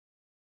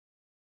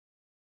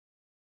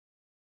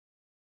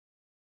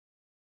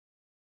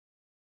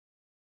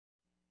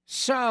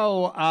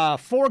So,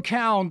 4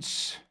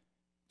 counts.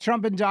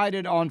 Trump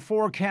indicted on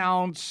 4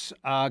 counts: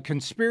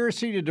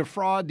 conspiracy to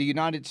defraud the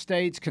United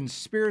States,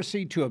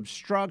 conspiracy to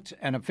obstruct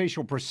an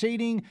official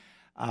proceeding,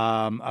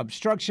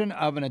 obstruction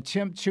of an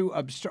attempt to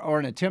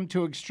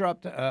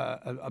obstruct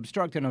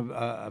an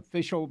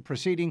official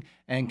proceeding,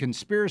 and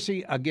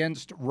conspiracy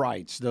against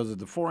rights. Those are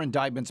the 4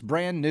 indictments,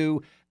 brand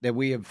new, that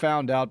we have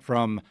found out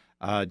from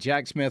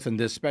Jack Smith and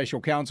this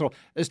special counsel.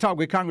 Let's talk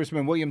with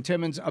Congressman William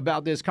Timmons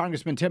about this.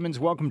 Congressman Timmons,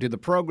 welcome to the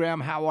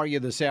program. How are you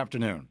this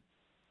afternoon?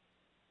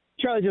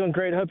 Charlie, doing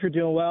great. Hope you're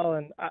doing well.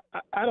 And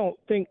I don't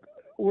think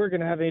we're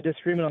going to have any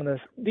disagreement on this.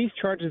 These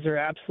charges are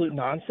absolute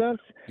nonsense.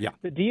 Yeah.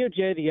 The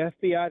DOJ, the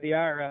FBI, the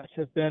IRS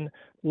have been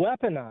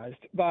weaponized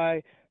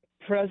by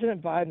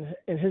President Biden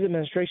and his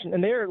administration,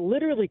 and they are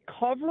literally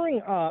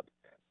covering up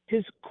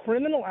his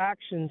criminal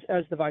actions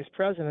as the vice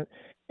president.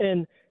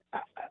 And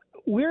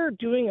we're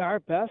doing our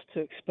best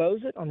to expose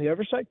it on the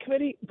Oversight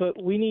Committee,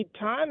 but we need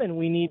time, and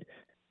we need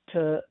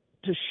to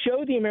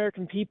show the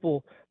American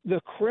people the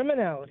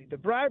criminality, the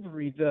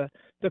bribery, the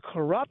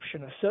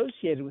corruption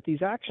associated with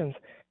these actions.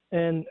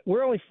 And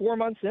we're only 4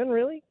 months in,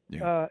 really,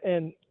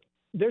 and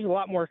there's a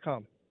lot more to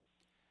come.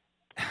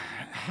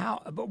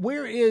 But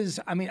where is?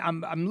 I mean,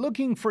 I'm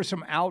looking for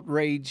some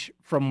outrage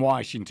from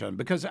Washington,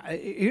 because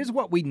here's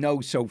what we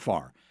know so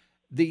far: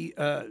 the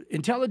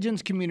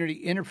intelligence community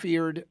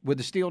interfered with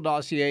the Steele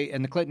dossier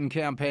and the Clinton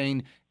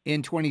campaign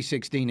in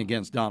 2016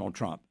 against Donald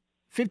Trump.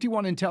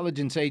 51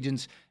 intelligence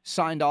agents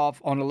signed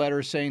off on a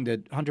letter saying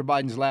that Hunter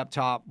Biden's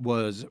laptop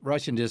was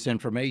Russian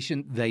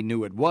disinformation. They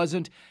knew it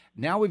wasn't.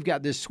 Now we've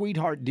got this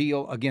sweetheart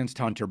deal against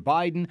Hunter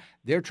Biden.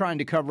 They're trying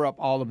to cover up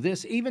all of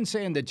this, even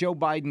saying that Joe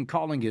Biden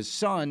calling his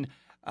son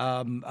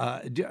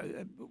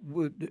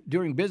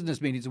during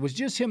business meetings was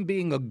just him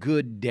being a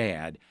good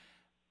dad.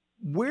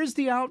 Where's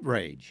the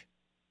outrage?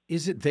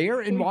 Is it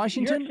there in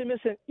Washington?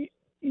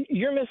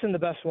 You're missing the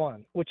best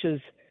one, which is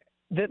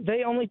that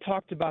they only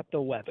talked about the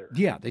weather.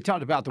 Yeah, they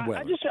talked about the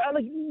weather. Do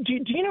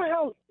you know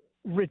how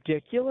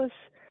ridiculous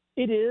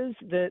it is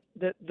that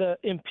the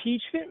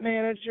impeachment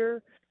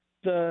manager,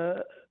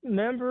 the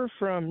member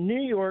from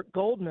New York,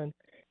 Goldman,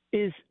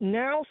 is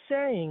now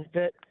saying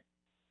that,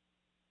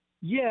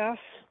 yes,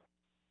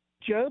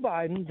 Joe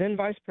Biden, then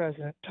vice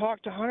president,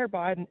 talked to Hunter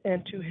Biden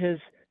and to his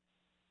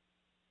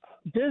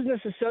business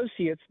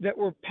associates that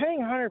were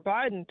paying Hunter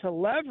Biden to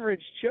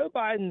leverage Joe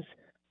Biden's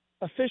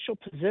official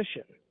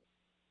position.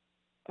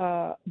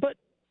 But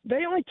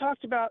they only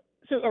talked about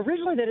 – so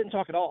originally they didn't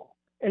talk at all.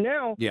 And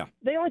now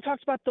they only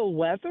talked about the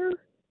weather.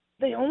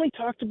 They only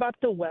talked about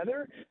the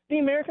weather. The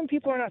American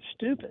people are not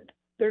stupid.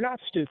 They're not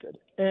stupid.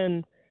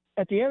 And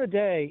at the end of the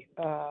day,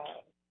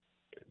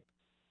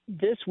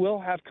 this will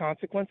have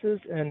consequences,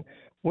 and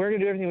we're going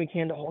to do everything we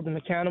can to hold them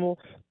accountable,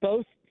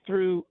 both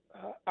through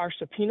our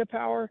subpoena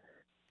power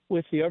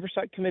with the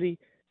Oversight Committee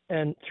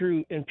and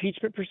through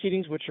impeachment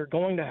proceedings, which are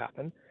going to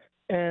happen,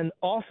 and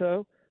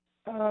also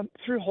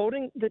through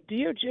holding the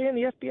DOJ and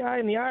the FBI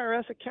and the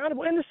IRS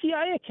accountable and the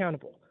CIA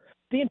accountable.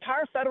 The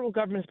entire federal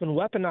government has been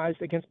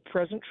weaponized against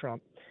President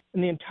Trump,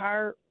 and the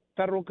entire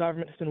federal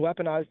government has been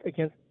weapionized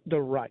against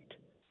the right.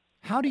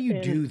 How do you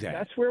do that?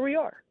 That's where we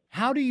are.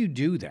 How do you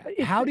do that?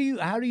 How do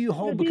you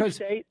hold? Because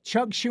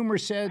Chuck Schumer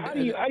said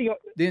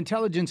the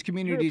intelligence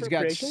community's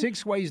got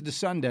 6 ways to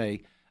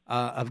Sunday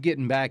of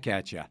getting back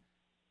at you.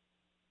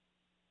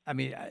 I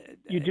mean,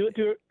 you do it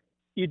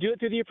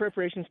through the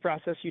appropriations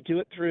process. You do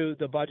it through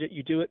the budget.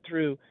 You do it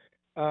through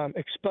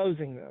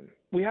exposing them.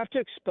 We have to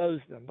expose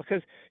them,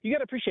 because you got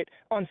to appreciate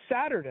on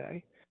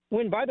Saturday,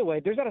 when, by the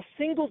way, there's not a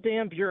single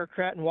damn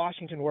bureaucrat in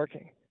Washington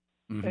working.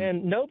 Mm-hmm.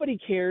 And nobody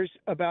cares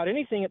about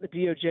anything at the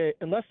DOJ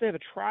unless they have a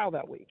trial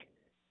that week.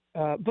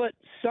 But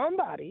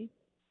somebody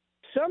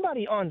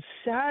on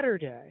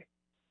Saturday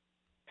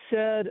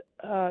said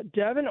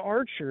Devin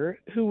Archer,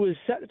 who was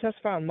set to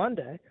testify on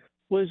Monday,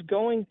 was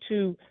going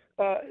to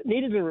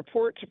needed to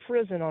report to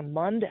prison on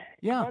Monday.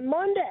 Yeah. On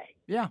Monday.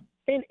 Yeah.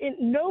 And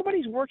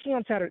nobody's working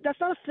on Saturday. That's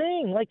not a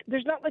thing. Like,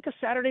 there's not like a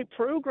Saturday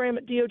program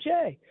at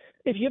DOJ.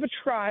 If you have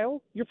a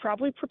trial, you're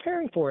probably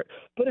preparing for it.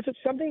 But if it's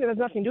something that has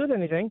nothing to do with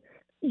anything,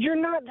 you're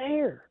not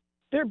there.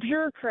 They're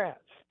bureaucrats.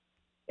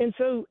 And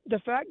so the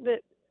fact that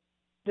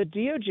the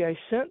DOJ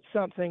sent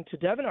something to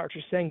Devin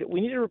Archer saying that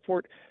we need to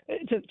report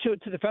to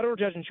the federal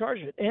judge in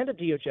charge of it and to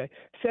DOJ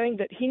saying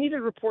that he needed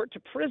to report to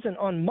prison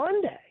on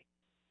Monday.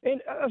 And,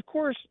 of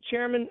course,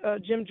 Chairman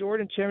Jim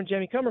Jordan, Chairman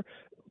Jamie Comer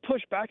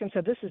pushed back and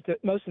said, this is the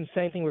most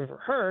insane thing we've ever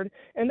heard.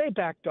 And they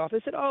backed off. They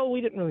said, oh, we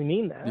didn't really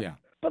mean that. Yeah.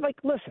 But, like,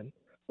 listen,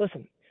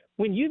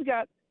 when you've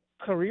got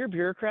career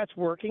bureaucrats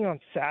working on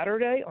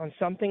Saturday on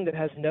something that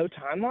has no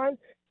timeline,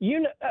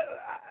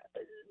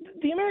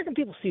 the American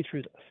people see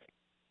through this.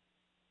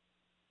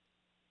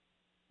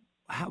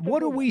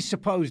 What are we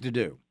supposed to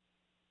do?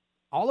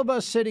 All of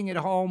us sitting at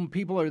home,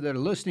 people that are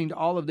listening to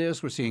all of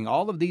this, we're seeing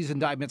all of these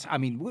indictments. I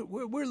mean,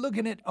 we're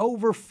looking at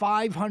over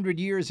 500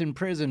 years in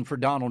prison for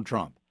Donald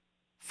Trump.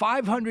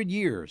 500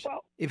 years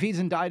if he's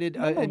indicted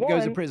and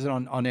goes to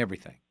prison on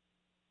everything.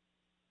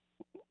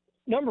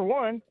 Number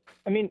one,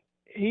 I mean,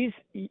 he's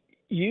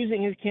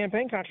using his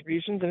campaign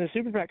contributions and his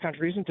super PAC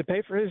contributions to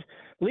pay for his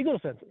legal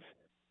defenses.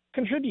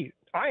 Contribute.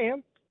 I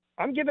am.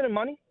 I'm giving him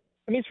money.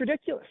 I mean, it's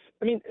ridiculous.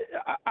 I mean,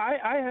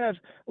 I have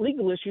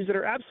legal issues that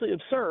are absolutely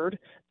absurd.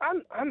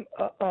 I'm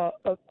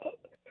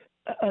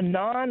a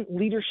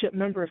non-leadership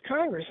member of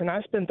Congress, and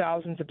I spend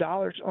thousands of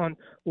dollars on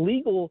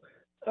legal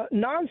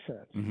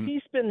nonsense. Mm-hmm.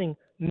 He's spending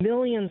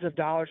millions of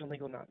dollars on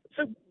legal nonsense.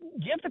 So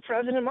give the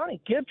president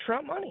money. Give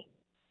Trump money.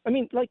 I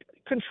mean,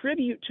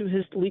 contribute to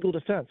his legal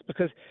defense,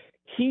 because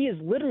he is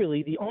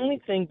literally the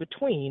only thing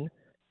between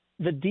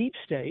the deep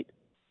state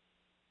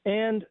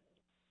and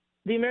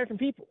the American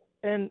people.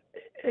 And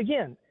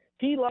again,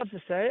 he loves to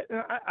say it,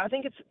 and I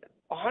think it's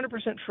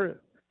 100% true.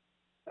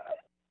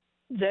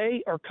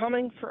 They are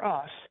coming for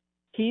us.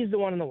 He's the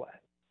one in the way.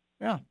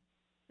 Yeah,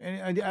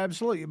 and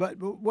absolutely. But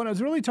what I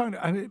was really talking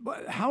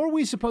about, how are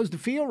we supposed to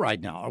feel right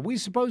now? Are we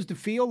supposed to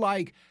feel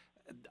like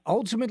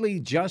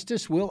ultimately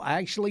justice will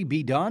actually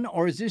be done,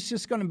 or is this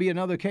just going to be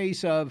another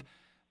case of,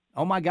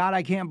 oh my God,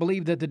 I can't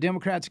believe that the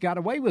Democrats got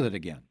away with it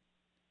again?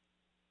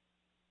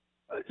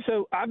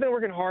 So I've been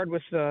working hard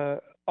with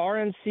the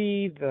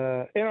RNC,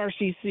 the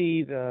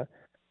NRCC, the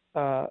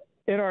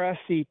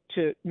NRSC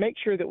to make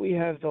sure that we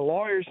have the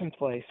lawyers in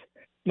place.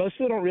 Most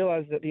people don't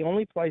realize that the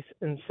only place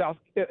in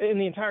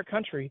the entire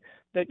country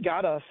that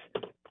got us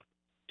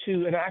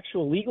to an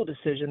actual legal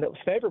decision that was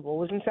favorable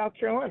was in South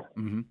Carolina.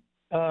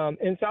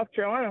 Mm-hmm. In South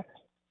Carolina,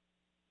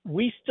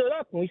 we stood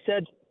up and we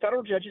said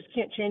federal judges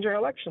can't change our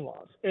election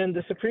laws. And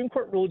the Supreme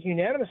Court ruled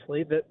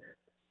unanimously that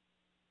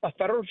a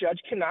federal judge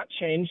cannot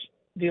change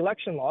the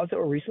election laws that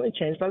were recently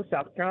changed by the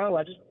South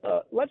Carolina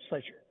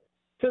legislature.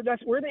 So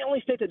we're the only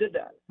state that did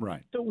that.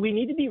 Right. So we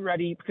need to be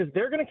ready, because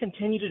they're going to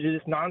continue to do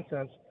this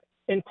nonsense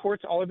in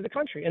courts all over the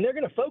country. And they're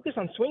going to focus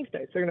on swing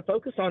states. They're going to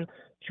focus on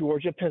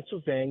Georgia,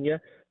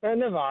 Pennsylvania,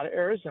 Nevada,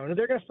 Arizona.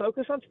 They're going to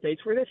focus on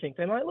states where they think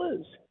they might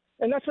lose.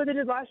 And that's what they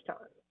did last time.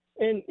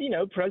 And,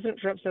 President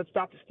Trump said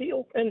stop the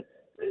steal. And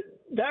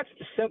that's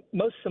the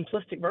most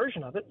simplistic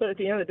version of it. But at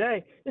the end of the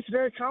day, it's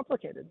very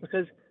complicated,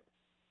 because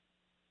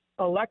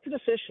elected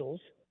officials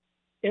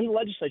in the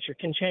legislature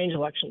can change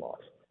election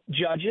laws.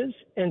 Judges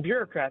and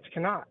bureaucrats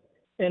cannot.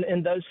 And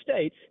in those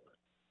states,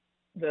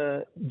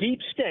 the deep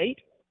state,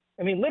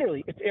 I mean,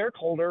 literally, it's Eric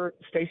Holder,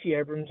 Stacey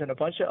Abrams, and a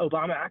bunch of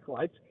Obama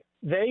acolytes.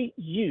 They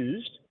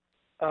used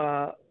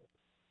unelected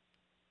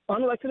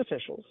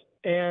officials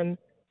and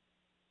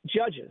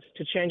judges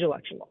to change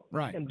election law.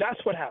 Right. And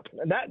that's what happened.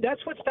 And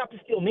that's what stop the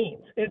steal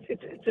means.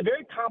 It's a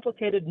very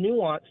complicated,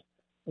 nuanced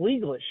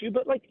legal issue,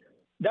 but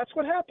that's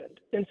what happened.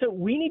 And so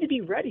we need to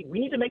be ready. We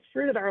need to make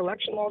sure that our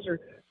election laws are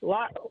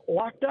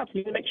locked up. We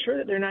need to make sure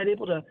that they're not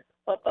able to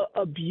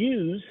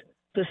abuse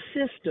the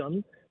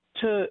system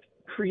to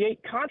create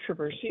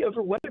controversy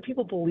over whether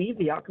people believe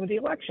the outcome of the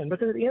election.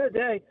 Because at the end of the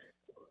day,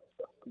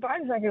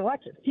 Biden's not getting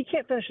elected. He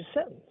can't finish a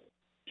sentence.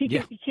 He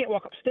can't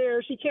walk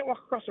upstairs. He can't walk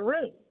across the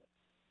room.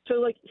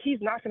 So, he's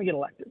not going to get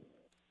elected.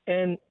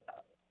 And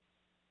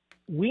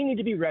we need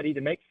to be ready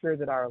to make sure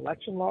that our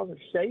election laws are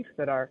safe,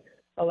 that our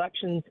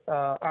elections,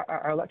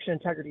 our election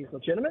integrity is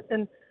legitimate,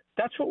 and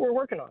that's what we're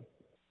working on.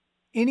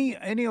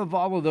 Any of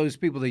all of those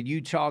people that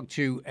you talk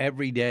to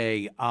every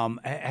day,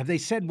 have they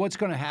said what's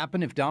going to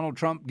happen if Donald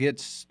Trump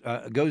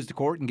goes to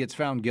court and gets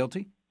found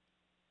guilty?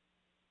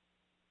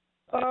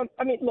 I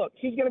mean, look,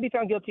 he's going to be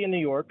found guilty in New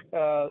York.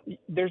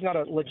 There's not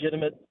a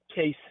legitimate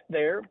case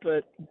there,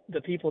 but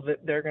the people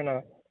that they're going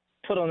to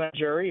put on that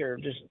jury are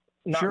just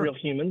not real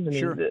humans. I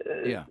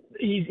mean,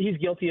 he's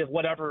guilty of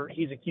whatever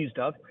he's accused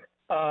of.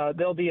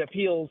 There'll be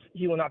appeals.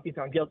 He will not be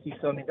found guilty.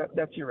 So, I mean,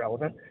 that's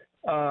irrelevant.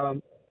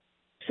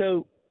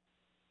 So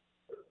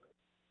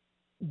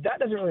that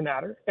doesn't really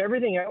matter.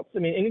 Everything else, I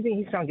mean, anything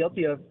he's found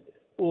guilty of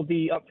will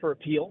be up for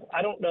appeal.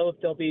 I don't know if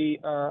there'll be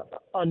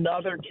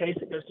another case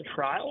that goes to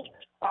trial.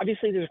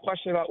 Obviously, there's a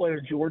question about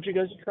whether Georgia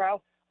goes to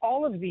trial.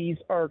 All of these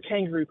are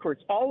kangaroo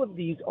courts. All of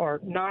these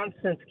are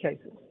nonsense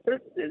cases.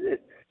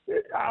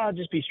 I'll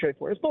just be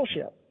straightforward. It's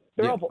bullshit.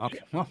 They're all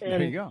bullshit. Okay. Well,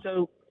 there you go.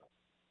 So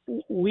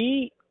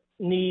we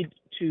need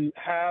to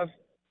have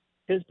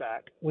his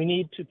back. We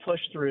need to push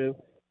through,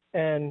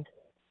 and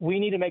we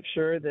need to make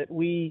sure that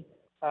we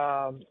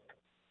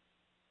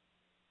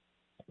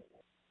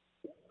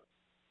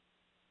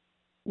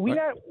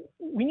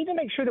need to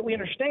make sure that we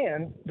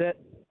understand that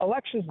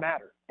elections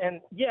matter. And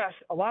yes,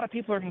 a lot of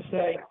people are going to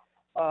say,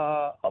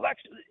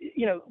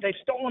 they've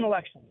stolen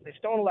elections. They've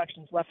stolen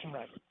elections left and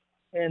right.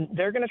 And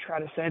they're going to try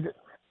to say that,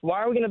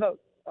 why are we going to vote?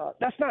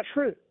 That's not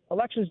true.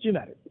 Elections do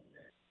matter.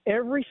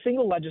 Every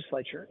single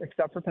legislature,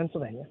 except for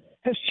Pennsylvania,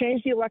 has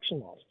changed the election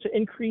laws to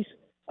increase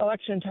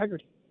election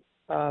integrity.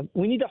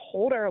 We need to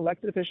hold our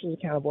elected officials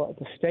accountable at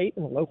the state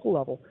and the local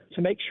level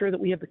to make sure that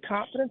we have the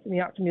confidence in the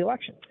outcome of the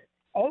election.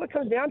 All it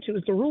comes down to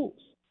is the rules.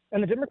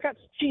 And the Democrats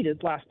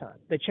cheated last time.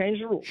 They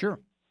changed the rules. Sure.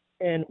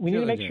 And we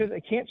need to make sure that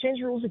they can't change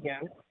the rules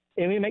again.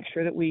 And we need to make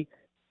sure that we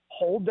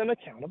hold them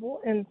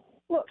accountable. And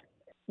look,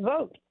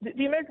 vote.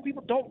 The American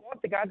people don't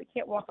want the guy that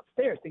can't walk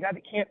upstairs, the guy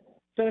that can't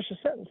finish a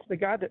sentence, the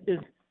guy that is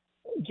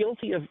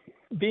guilty of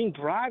being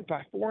bribed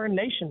by foreign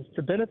nations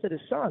to benefit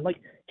his son. Like,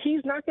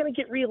 he's not going to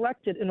get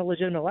reelected in a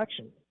legitimate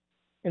election.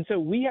 And so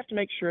we have to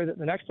make sure that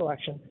the next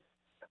election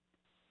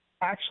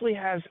actually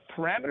has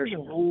parameters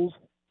and rules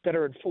that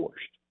are enforced.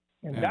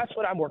 And that's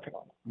what I'm working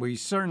on. We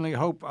certainly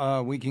hope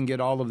we can get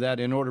all of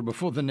that in order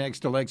before the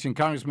next election.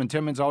 Congressman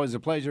Timmons, always a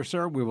pleasure,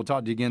 sir. We will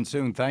talk to you again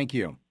soon. Thank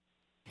you.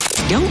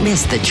 Don't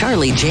miss the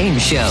Charlie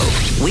James Show.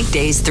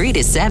 Weekdays 3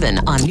 to 7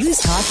 on News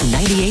Talk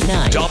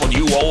 98.9.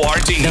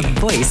 WORD. The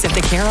voice of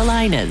the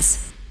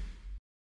Carolinas.